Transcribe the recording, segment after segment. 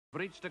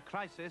Reached a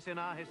crisis in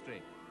our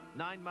history.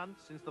 9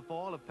 months since the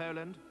fall of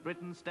Poland,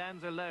 Britain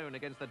stands alone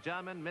against the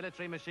German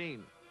military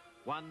machine.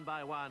 One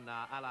by one,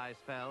 our allies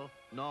fell.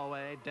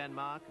 Norway,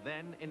 Denmark,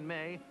 then, in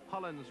May,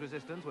 Holland's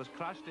resistance was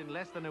crushed in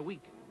less than a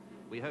week.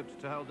 We hoped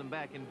to hold them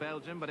back in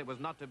Belgium, but it was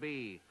not to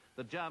be.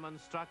 The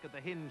Germans struck at the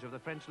hinge of the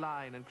French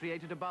line and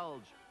created a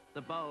bulge.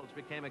 The bulge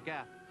became a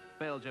gap.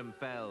 Belgium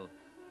fell.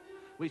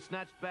 We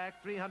snatched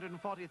back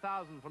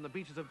 340,000 from the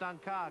beaches of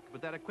Dunkirk,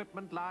 but their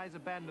equipment lies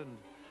abandoned.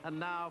 And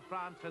now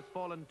France has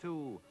fallen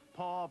too.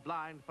 Poor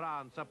blind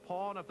France, a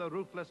pawn of the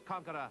ruthless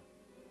conqueror.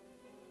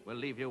 We'll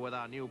leave you with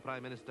our new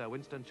Prime Minister,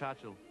 Winston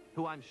Churchill,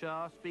 who I'm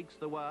sure speaks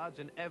the words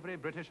in every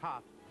British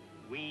heart.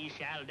 We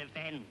shall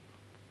defend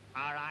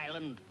our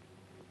island,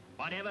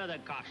 whatever the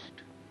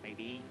cost may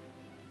be.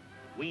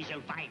 We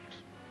shall fight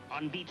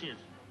on beaches,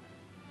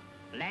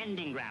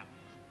 landing grounds,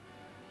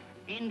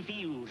 in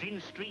fields, in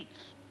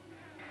streets,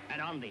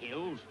 and on the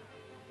hills.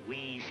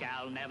 We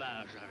shall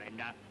never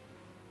surrender.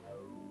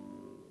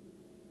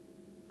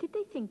 Did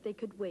they think they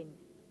could win?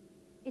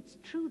 It's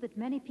true that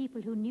many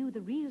people who knew the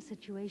real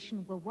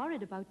situation were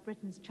worried about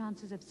Britain's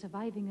chances of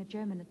surviving a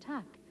German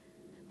attack.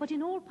 But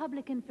in all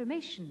public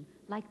information,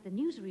 like the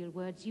newsreel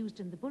words used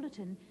in the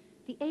bulletin,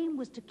 the aim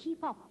was to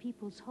keep up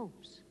people's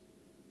hopes.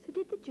 So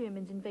did the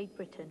Germans invade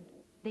Britain?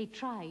 They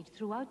tried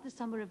throughout the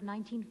summer of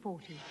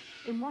 1940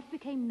 in what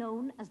became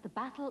known as the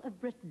Battle of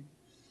Britain.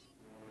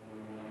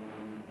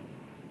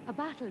 A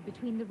battle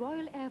between the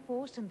Royal Air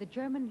Force and the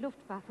German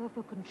Luftwaffe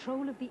for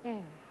control of the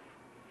air.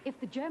 If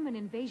the German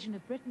invasion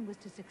of Britain was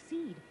to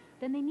succeed,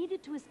 then they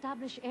needed to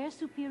establish air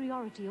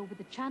superiority over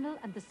the Channel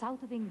and the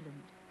south of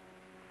England.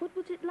 What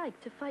was it like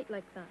to fight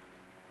like that?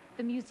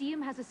 The museum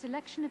has a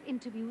selection of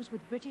interviews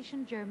with British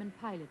and German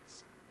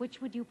pilots. Which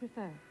would you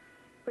prefer?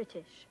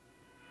 British.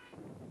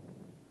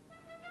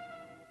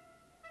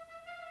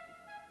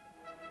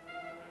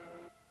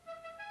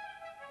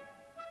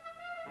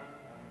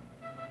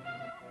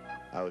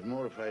 I was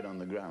more afraid on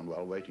the ground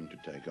while waiting to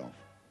take off.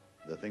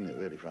 The thing that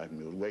really frightened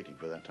me was waiting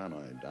for that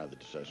tannoy either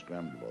to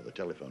scramble or the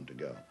telephone to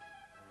go.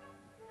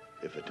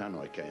 If the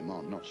tannoy came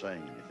on, not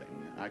saying anything,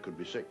 I could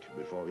be sick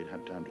before we'd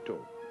had time to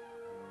talk.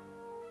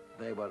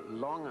 They were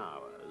long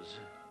hours,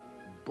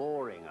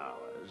 boring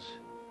hours,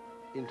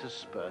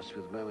 interspersed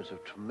with moments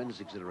of tremendous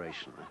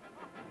exhilaration.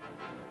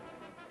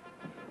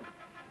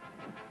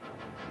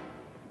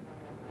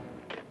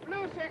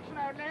 Blue section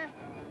out there.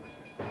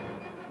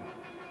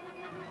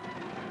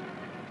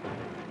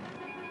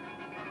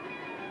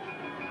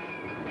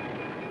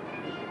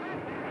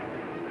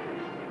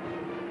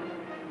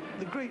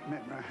 The great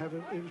memory I have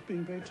is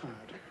being very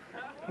tired.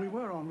 We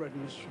were on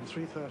readiness from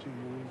 3:30 in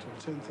the morning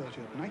till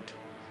 10:30 at night.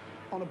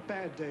 On a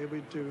bad day,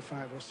 we'd do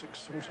 5 or 6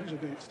 sorties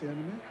against the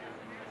enemy.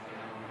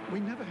 We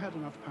never had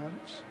enough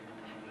pilots.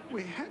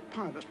 We had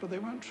pilots, but they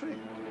weren't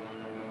trained.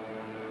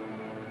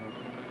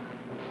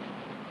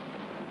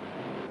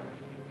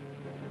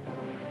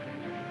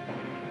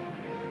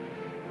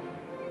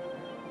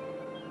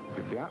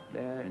 You'd be up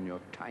there in your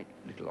tight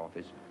little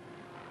office,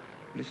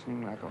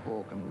 listening like a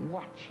hawk and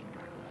watching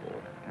like a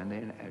hawk. And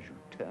then as you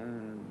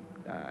turn,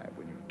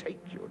 when you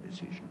take your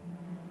decision,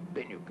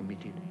 then you're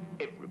committed,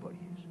 everybody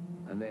is.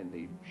 And then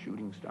the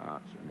shooting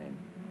starts, and then,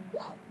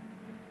 whoa,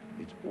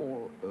 it's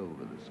all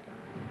over the sky.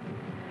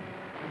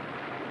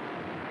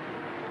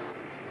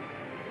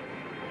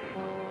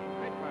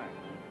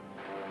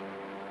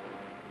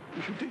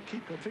 If you did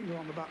keep your finger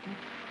on the button,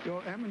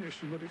 your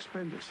ammunition would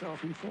expend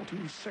itself in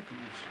 14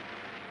 seconds.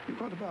 You've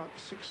got about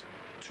 6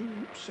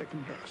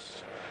 2-second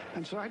bursts.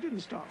 And so I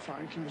didn't start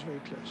firing until I was very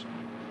close.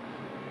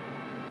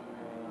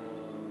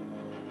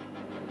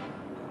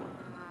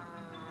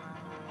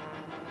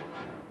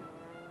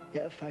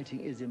 Air fighting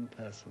is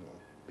impersonal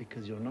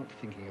because you're not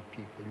thinking of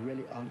people. You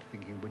really aren't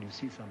thinking when you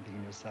see something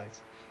in your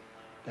sights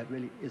that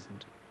really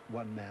isn't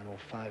 1 man or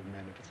 5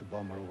 men if it's a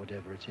bomber or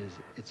whatever it is.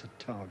 It's a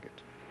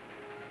target.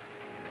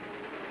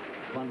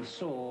 One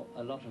saw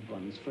a lot of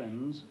one's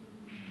friends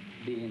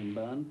being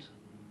burnt.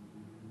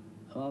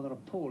 Rather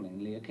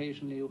appallingly,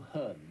 occasionally you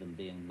heard them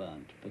being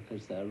burnt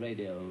because their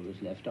radio was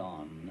left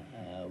on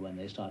when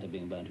they started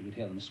being burnt. You could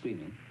hear them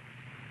screaming.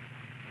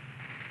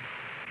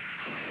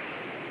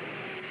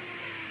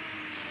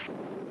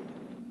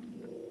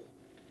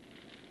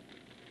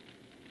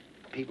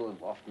 People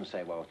often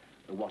say, well,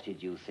 what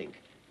did you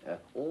think?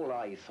 All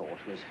I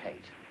thought was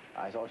hate.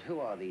 I thought, who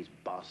are these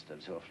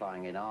bastards who are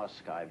flying in our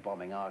sky,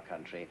 bombing our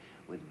country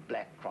with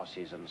black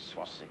crosses and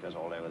swastikas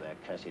all over their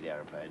cursed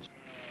aeroplanes?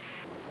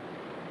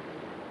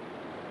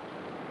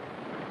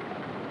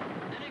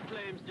 Any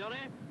claims, Johnny?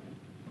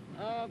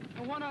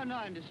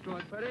 109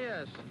 destroyed, Freddie,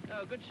 yes.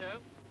 Oh, good show.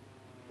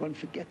 One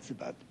forgets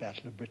about the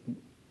Battle of Britain.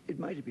 It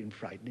might have been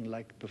frightening,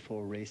 like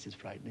before race is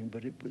frightening,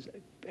 but it was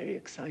very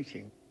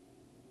exciting.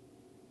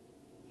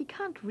 He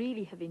can't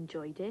really have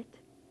enjoyed it.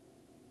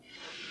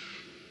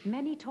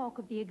 Many talk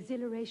of the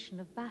exhilaration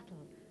of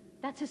battle.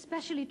 That's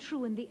especially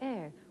true in the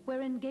air,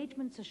 where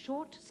engagements are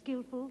short,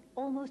 skillful,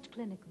 almost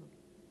clinical.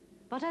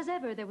 But as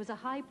ever, there was a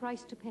high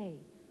price to pay.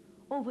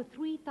 Over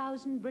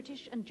 3,000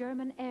 British and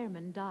German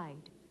airmen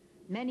died.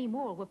 Many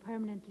more were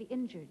permanently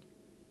injured.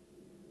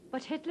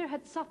 But Hitler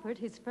had suffered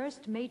his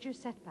first major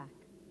setback.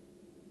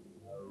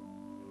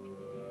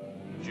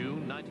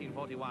 June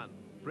 1941.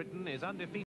 Britain is undefeated.